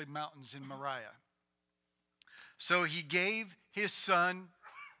the holy mountains in Moriah. So he gave his son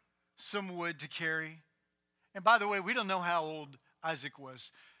some wood to carry. And by the way, we don't know how old Isaac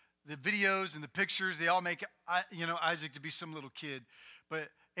was. The videos and the pictures, they all make Isaac to be some little kid. But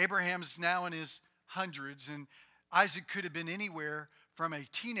Abraham's now in his hundreds, and Isaac could have been anywhere from a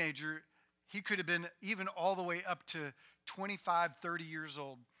teenager. He could have been even all the way up to 25, 30 years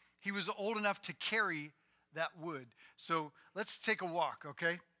old. He was old enough to carry that wood. So let's take a walk,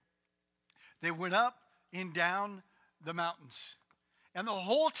 okay? They went up and down the mountains. And the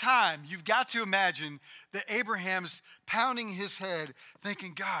whole time, you've got to imagine that Abraham's pounding his head,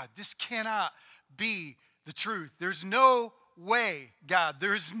 thinking, God, this cannot be the truth. There's no way, God.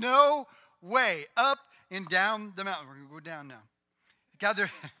 There's no way. Up and down the mountain. We're going to go down now. God,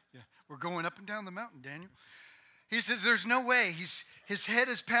 we're going up and down the mountain, Daniel. He says, there's no way. His head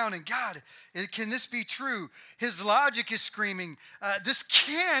is pounding. God, can this be true? His logic is screaming, this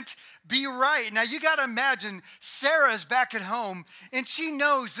can't be right. Now, you got to imagine Sarah's back at home, and she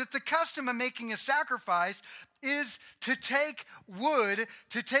knows that the custom of making a sacrifice is to take wood,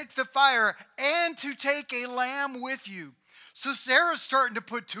 to take the fire, and to take a lamb with you. So Sarah's starting to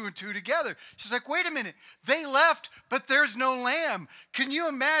put two and two together. She's like, wait a minute, they left, but there's no lamb. Can you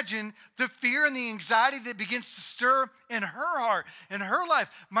imagine the fear and the anxiety that begins to stir in her heart, in her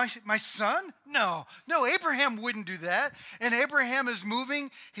life? My son? No, Abraham wouldn't do that. And Abraham is moving.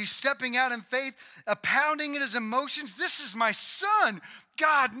 He's stepping out in faith, pounding in his emotions. This is my son.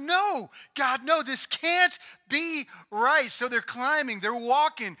 God, no, this can't be right. So they're climbing, they're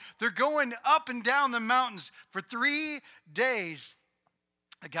walking, they're going up and down the mountains for 3 days.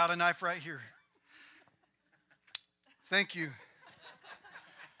 I got a knife right here. Thank you.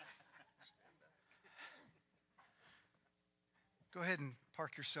 Go ahead and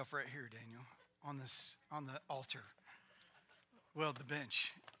park yourself right here, Daniel, on the altar. Well, the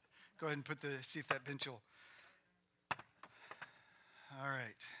bench. Go ahead and see if that bench will. All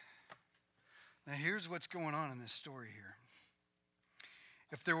right. Now here's what's going on in this story here.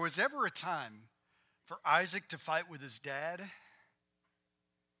 If there was ever a time for Isaac to fight with his dad,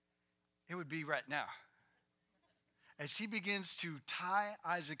 it would be right now. As he begins to tie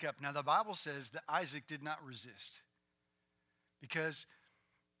Isaac up. Now the Bible says that Isaac did not resist because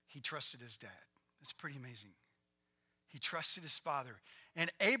he trusted his dad. That's pretty amazing. He trusted his father.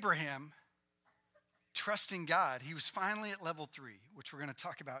 And Abraham, trusting God, he was finally at level 3, which we're going to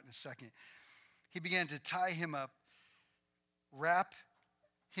talk about in a second. He began to tie him up, wrap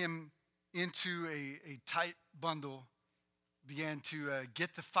him into a tight bundle, began to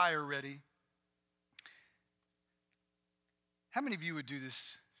get the fire ready. How many of you would do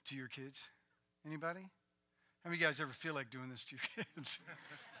this to your kids? Anybody? How many of you guys ever feel like doing this to your kids?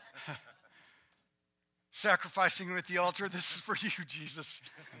 Sacrificing them at the altar, this is for you, Jesus.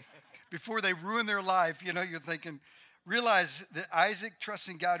 Before they ruin their life, you're thinking, realize that Isaac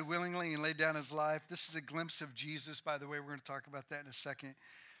trusting God willingly and laid down his life. This is a glimpse of Jesus, by the way. We're going to talk about that in a second.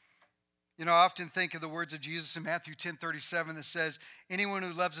 I often think of the words of Jesus in Matthew 10:37 that says, anyone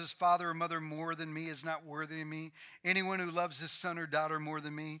who loves his father or mother more than me is not worthy of me. Anyone who loves his son or daughter more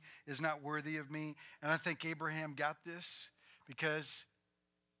than me is not worthy of me. And I think Abraham got this because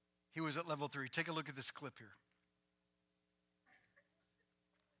he was at level 3. Take a look at this clip here.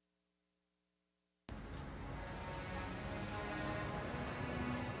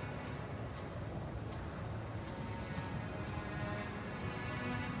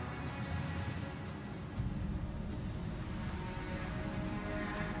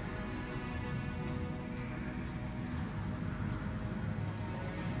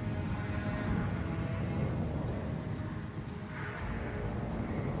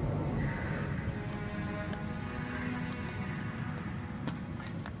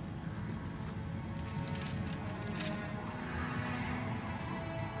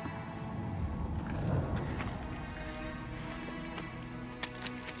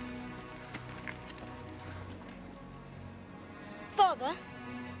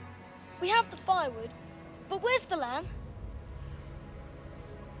 We have the firewood, but where's the lamb?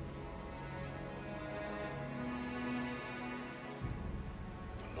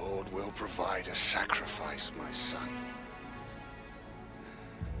 The Lord will provide a sacrifice, my son.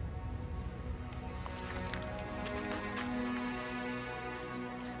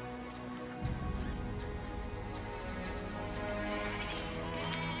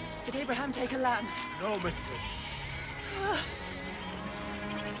 Did Abraham take a lamb? No, mistress.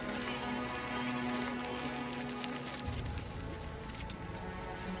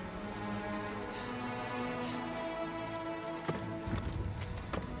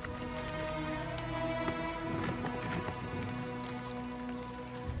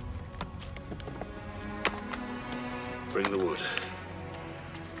 Bring the wood.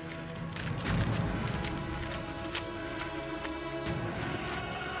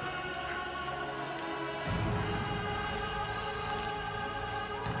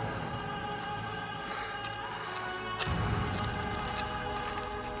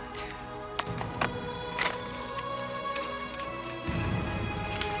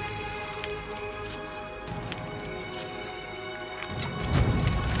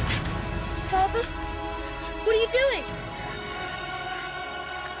 Father, what are you doing?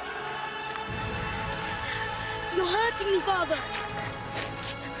 You're hurting me, Father.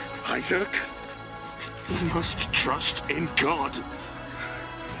 Isaac, you must trust in God.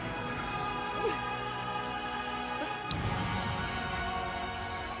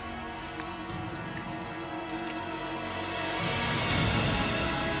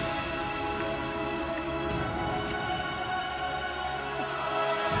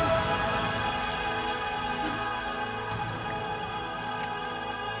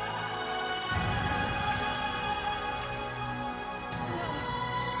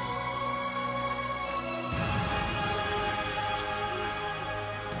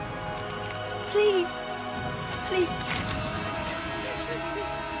 Please. Please.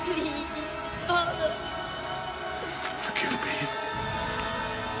 Please, Father. Forgive me.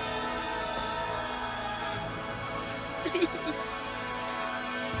 Please.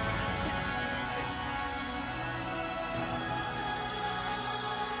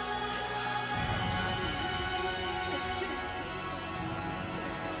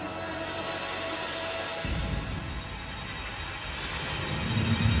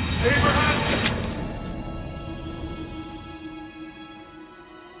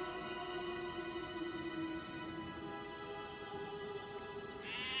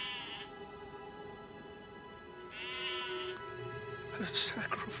 A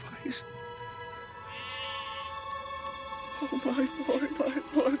sacrifice. Oh, my boy, my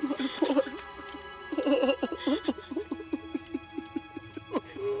boy, my boy.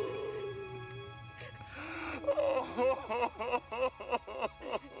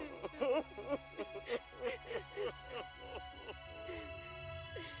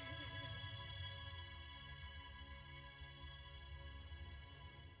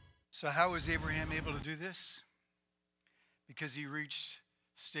 So how was Abraham able to do this? Because he reached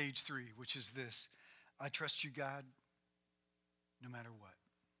stage 3, which is this: I trust you, God, no matter what.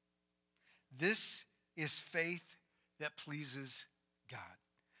 This is faith that pleases God.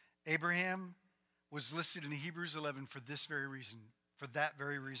 Abraham was listed in Hebrews 11 for this very reason, for that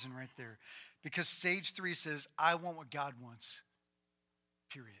very reason right there. Because stage 3 says, I want what God wants,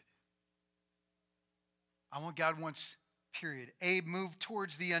 period. I want God wants, period. Abe moved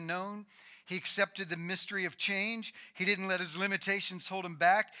towards the unknown. He accepted the mystery of change. He didn't let his limitations hold him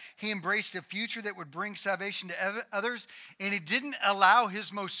back. He embraced a future that would bring salvation to others. And he didn't allow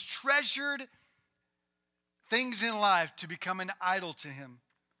his most treasured things in life to become an idol to him.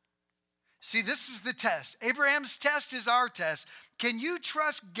 See, this is the test. Abraham's test is our test. Can you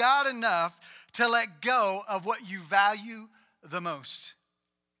trust God enough to let go of what you value the most?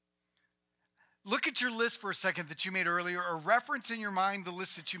 Look at your list for a second that you made earlier, or reference in your mind the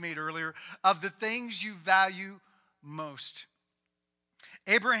list that you made earlier of the things you value most.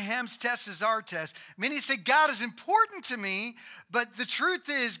 Abraham's test is our test. Many say, God is important to me, but the truth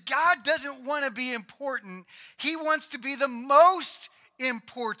is, God doesn't want to be important. He wants to be the most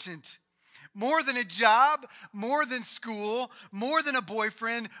important. More than a job, more than school, more than a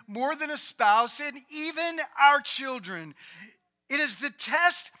boyfriend, more than a spouse, and even our children. It is the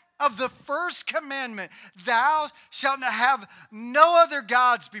test of the first commandment: thou shalt have no other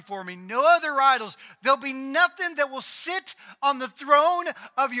gods before me, no other idols. There'll be nothing that will sit on the throne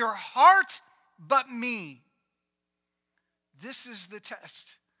of your heart but me. This is the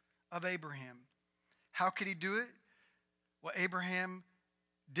test of Abraham. How could he do it? Well, Abraham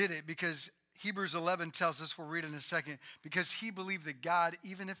did it because Hebrews 11 tells us, we'll read in a second, because he believed that God,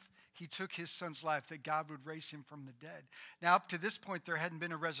 even if he took his son's life, that God would raise him from the dead. Now, up to this point, there hadn't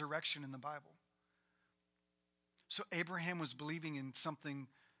been a resurrection in the Bible. So Abraham was believing in something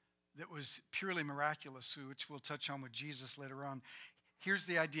that was purely miraculous, which we'll touch on with Jesus later on. Here's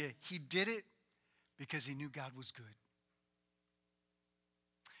the idea. He did it because he knew God was good.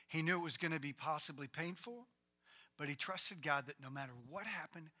 He knew it was going to be possibly painful, but he trusted God that no matter what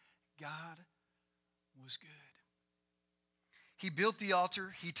happened, God was good. He built the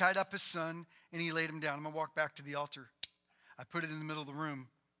altar, he tied up his son, and he laid him down. I'm going to walk back to the altar. I put it in the middle of the room.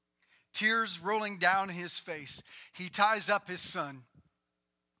 Tears rolling down his face. He ties up his son.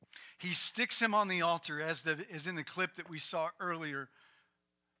 He sticks him on the altar as in the clip that we saw earlier.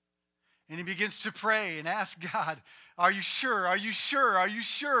 And he begins to pray and ask God, are you sure? Are you sure? Are you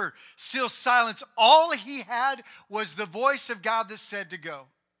sure? Still silence. All he had was the voice of God that said to go.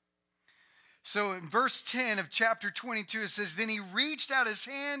 So in verse 10 of chapter 22, it says, then he reached out his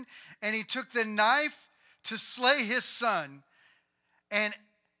hand and he took the knife to slay his son. And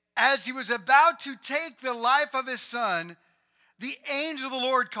as he was about to take the life of his son, the angel of the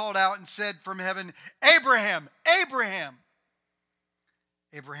Lord called out and said from heaven, Abraham, Abraham.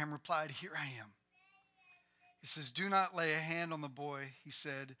 Abraham replied, here I am. He says, do not lay a hand on the boy, he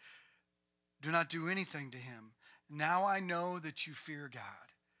said. Do not do anything to him. Now I know that you fear God,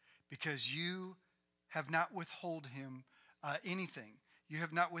 because you have not withheld him anything. You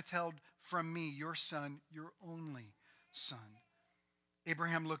have not withheld from me your son, your only son.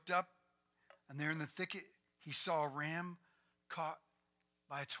 Abraham looked up, and there in the thicket he saw a ram caught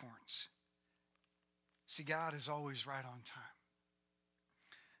by its horns. See, God is always right on time.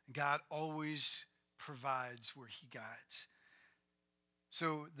 God always provides where he guides.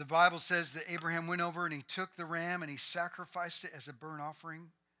 So the Bible says that Abraham went over and he took the ram and he sacrificed it as a burnt offering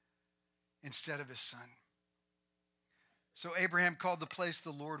instead of his son. So Abraham called the place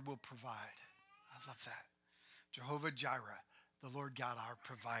the Lord will provide. I love that. Jehovah Jireh, the Lord God our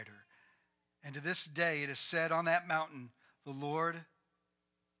provider. And to this day it is said on that mountain, the Lord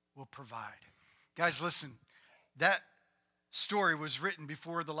will provide. Guys, listen, that story was written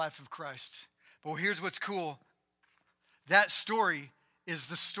before the life of Christ. But here's what's cool. That story is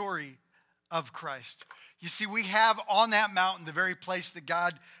the story of Christ. You see, we have on that mountain the very place that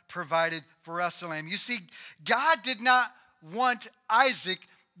God provided for us a lamb. You see, God did not want Isaac.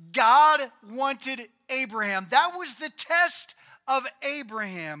 God wanted Abraham. That was the test of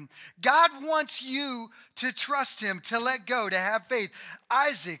Abraham. God wants you to trust him, to let go, to have faith.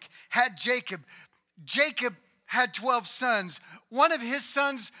 Isaac had Jacob. Jacob had 12 sons. One of his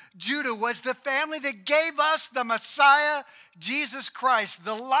sons, Judah, was the family that gave us the Messiah, Jesus Christ,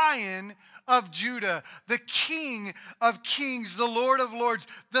 the Lion of Judah, the King of Kings, the Lord of Lords,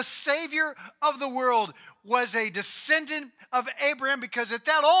 the Savior of the world, was a descendant of Abraham, because at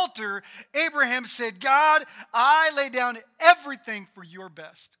that altar, Abraham said, God, I lay down everything for your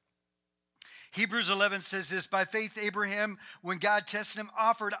best. Hebrews 11 says this, by faith Abraham, when God tested him,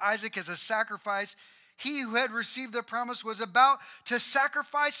 offered Isaac as a sacrifice. He who had received the promise was about to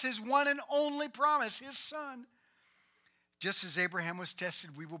sacrifice his one and only promise, his son. Just as Abraham was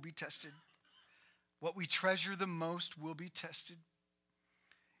tested, we will be tested. What we treasure the most will be tested.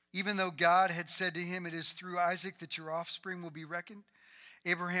 Even though God had said to him, it is through Isaac that your offspring will be reckoned,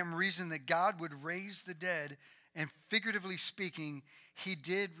 Abraham reasoned that God would raise the dead, and figuratively speaking, he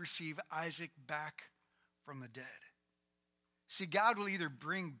did receive Isaac back from the dead. See, God will either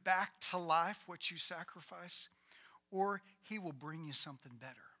bring back to life what you sacrifice, or he will bring you something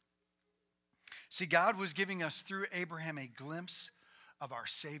better. See, God was giving us through Abraham a glimpse of our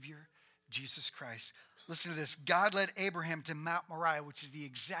Savior, Jesus Christ. Listen to this. God led Abraham to Mount Moriah, which is the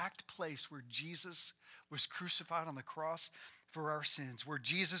exact place where Jesus was crucified on the cross for our sins, where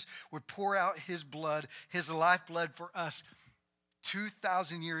Jesus would pour out his blood, his lifeblood for us.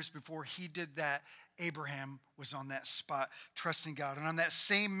 2,000 years before he did that, Abraham was on that spot, trusting God. And on that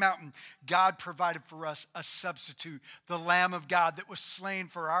same mountain, God provided for us a substitute, the Lamb of God that was slain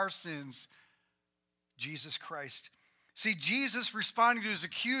for our sins, Jesus Christ. See, Jesus responding to his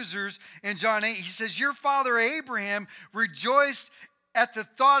accusers in John 8, he says, your father Abraham rejoiced at the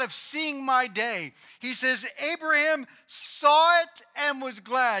thought of seeing my day. He says, Abraham saw it and was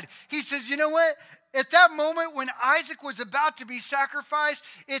glad. He says, you know what? At that moment when Isaac was about to be sacrificed,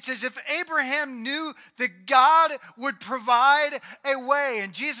 it's as if Abraham knew that God would provide a way.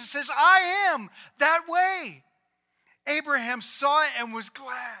 And Jesus says, I am that way. Abraham saw it and was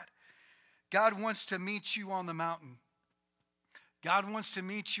glad. God wants to meet you on the mountain. God wants to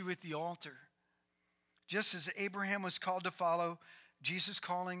meet you at the altar. Just as Abraham was called to follow, Jesus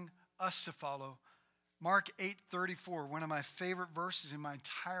calling us to follow. Mark 8:34, one of my favorite verses in my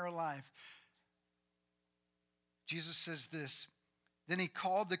entire life. Jesus says this, then he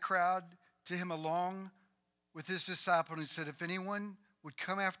called the crowd to him along with his disciple and said, if anyone would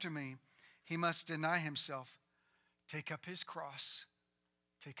come after me, he must deny himself, take up his cross,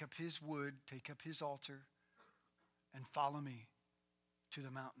 take up his wood, take up his altar, and follow me to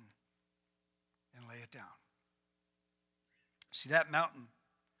the mountain and lay it down. See, that mountain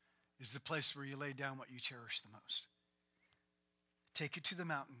is the place where you lay down what you cherish the most. Take it to the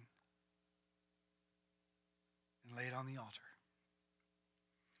mountain and lay it on the altar.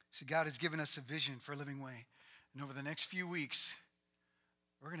 See, God has given us a vision for Living Way. And over the next few weeks,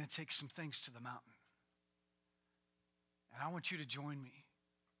 we're going to take some things to the mountain. And I want you to join me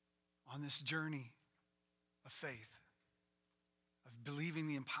on this journey of faith, of believing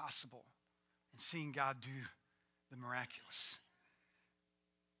the impossible and seeing God do the miraculous.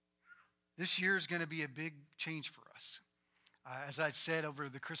 This year is going to be a big change for us. As I said over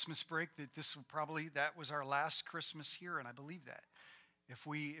the Christmas break, that was our last Christmas here, and I believe that. If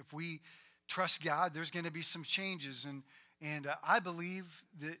we trust God, there's going to be some changes, and I believe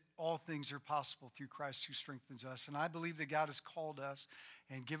that all things are possible through Christ who strengthens us. And I believe that God has called us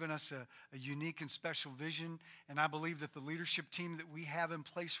and given us a unique and special vision. And I believe that the leadership team that we have in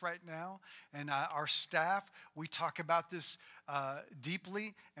place right now and our staff, we talk about this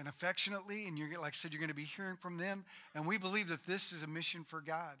deeply and affectionately. And like I said, you're going to be hearing from them. And we believe that this is a mission for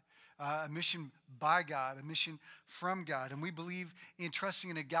God. A mission by God, a mission from God. And we believe in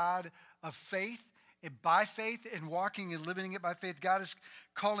trusting in a God of faith, by faith, and walking and living it by faith. God is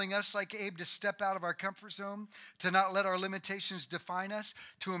calling us, like Abe, to step out of our comfort zone, to not let our limitations define us,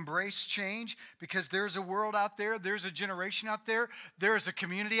 to embrace change, because there's a world out there, there's a generation out there, there's a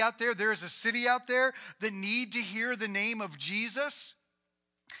community out there, there's a city out there that need to hear the name of Jesus.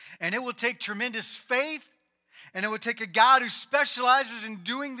 And it will take tremendous faith, and it will take a God who specializes in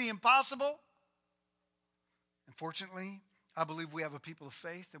doing the impossible. Unfortunately, I believe we have a people of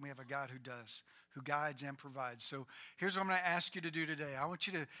faith, and we have a God who does, who guides and provides. So here's what I'm going to ask you to do today. I want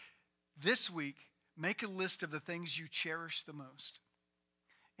you to, this week, make a list of the things you cherish the most.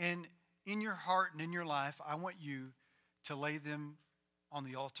 And in your heart and in your life, I want you to lay them on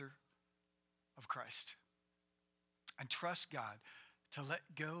the altar of Christ. And trust God to let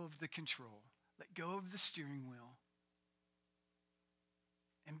go of the control, let go of the steering wheel,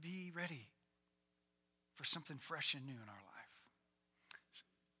 and be ready for something fresh and new in our life.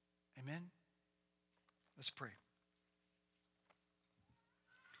 Amen? Let's pray.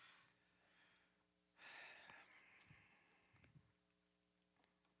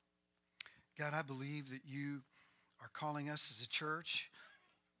 God, I believe that you are calling us as a church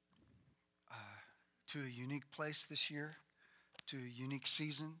to a unique place this year, to a unique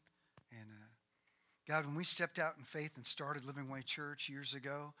season. And God, when we stepped out in faith and started Living Way Church years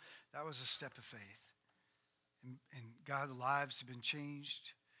ago, that was a step of faith. And God, the lives have been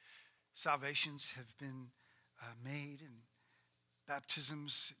changed. Salvations have been made, and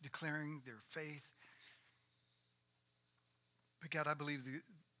baptisms declaring their faith. But God, I believe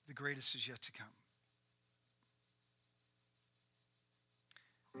the greatest is yet to come.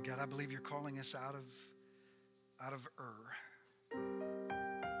 And God, I believe you're calling us out of Ur.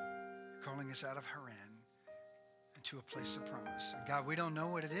 You're calling us out of Haran into a place of promise. And God, we don't know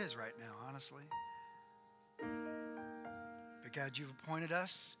what it is right now, honestly. But God, you've appointed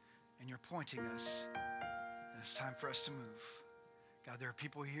us, and you're pointing us. And it's time for us to move. God, there are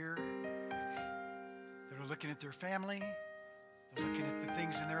people here that are looking at their family. They're looking at the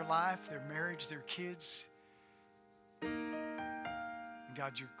things in their life, their marriage, their kids. And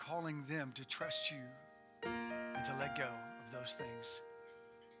God, you're calling them to trust you and to let go of those things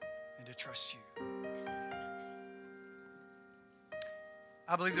and to trust you.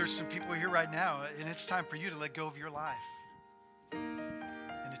 I believe there's some people here right now, and it's time for you to let go of your life.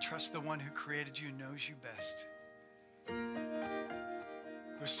 And to trust the one who created you and knows you best.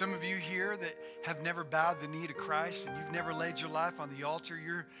 There's some of you here that have never bowed the knee to Christ, and you've never laid your life on the altar.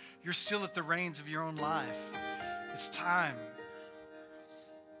 You're still at the reins of your own life. It's time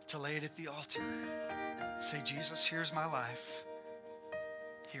to lay it at the altar. Say, Jesus, here's my life.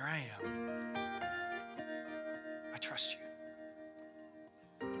 Here I am. I trust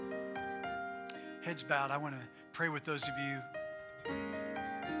you. Heads bowed, I want to pray with those of you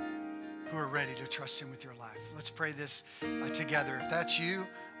who are ready to trust him with your life. Let's pray this together. If that's you,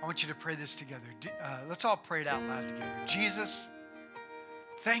 I want you to pray this together. Let's all pray it out loud together. Jesus,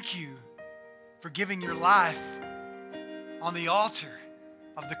 thank you for giving your life on the altar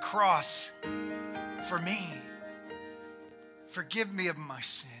of the cross for me. Forgive me of my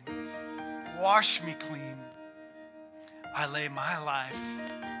sin. Wash me clean. I lay my life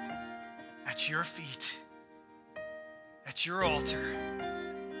at your feet, at your altar.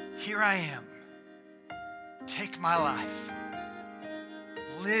 Here I am. Take my life.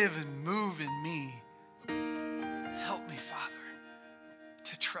 Live and move in me. Help me, Father,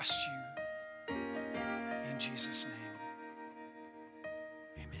 to trust you. In Jesus' name.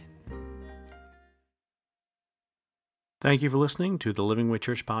 Thank you for listening to the Living Way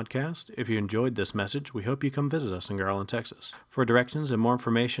Church podcast. If you enjoyed this message, we hope you come visit us in Garland, Texas. For directions and more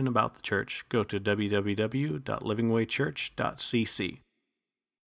information about the church, go to www.livingwaychurch.cc.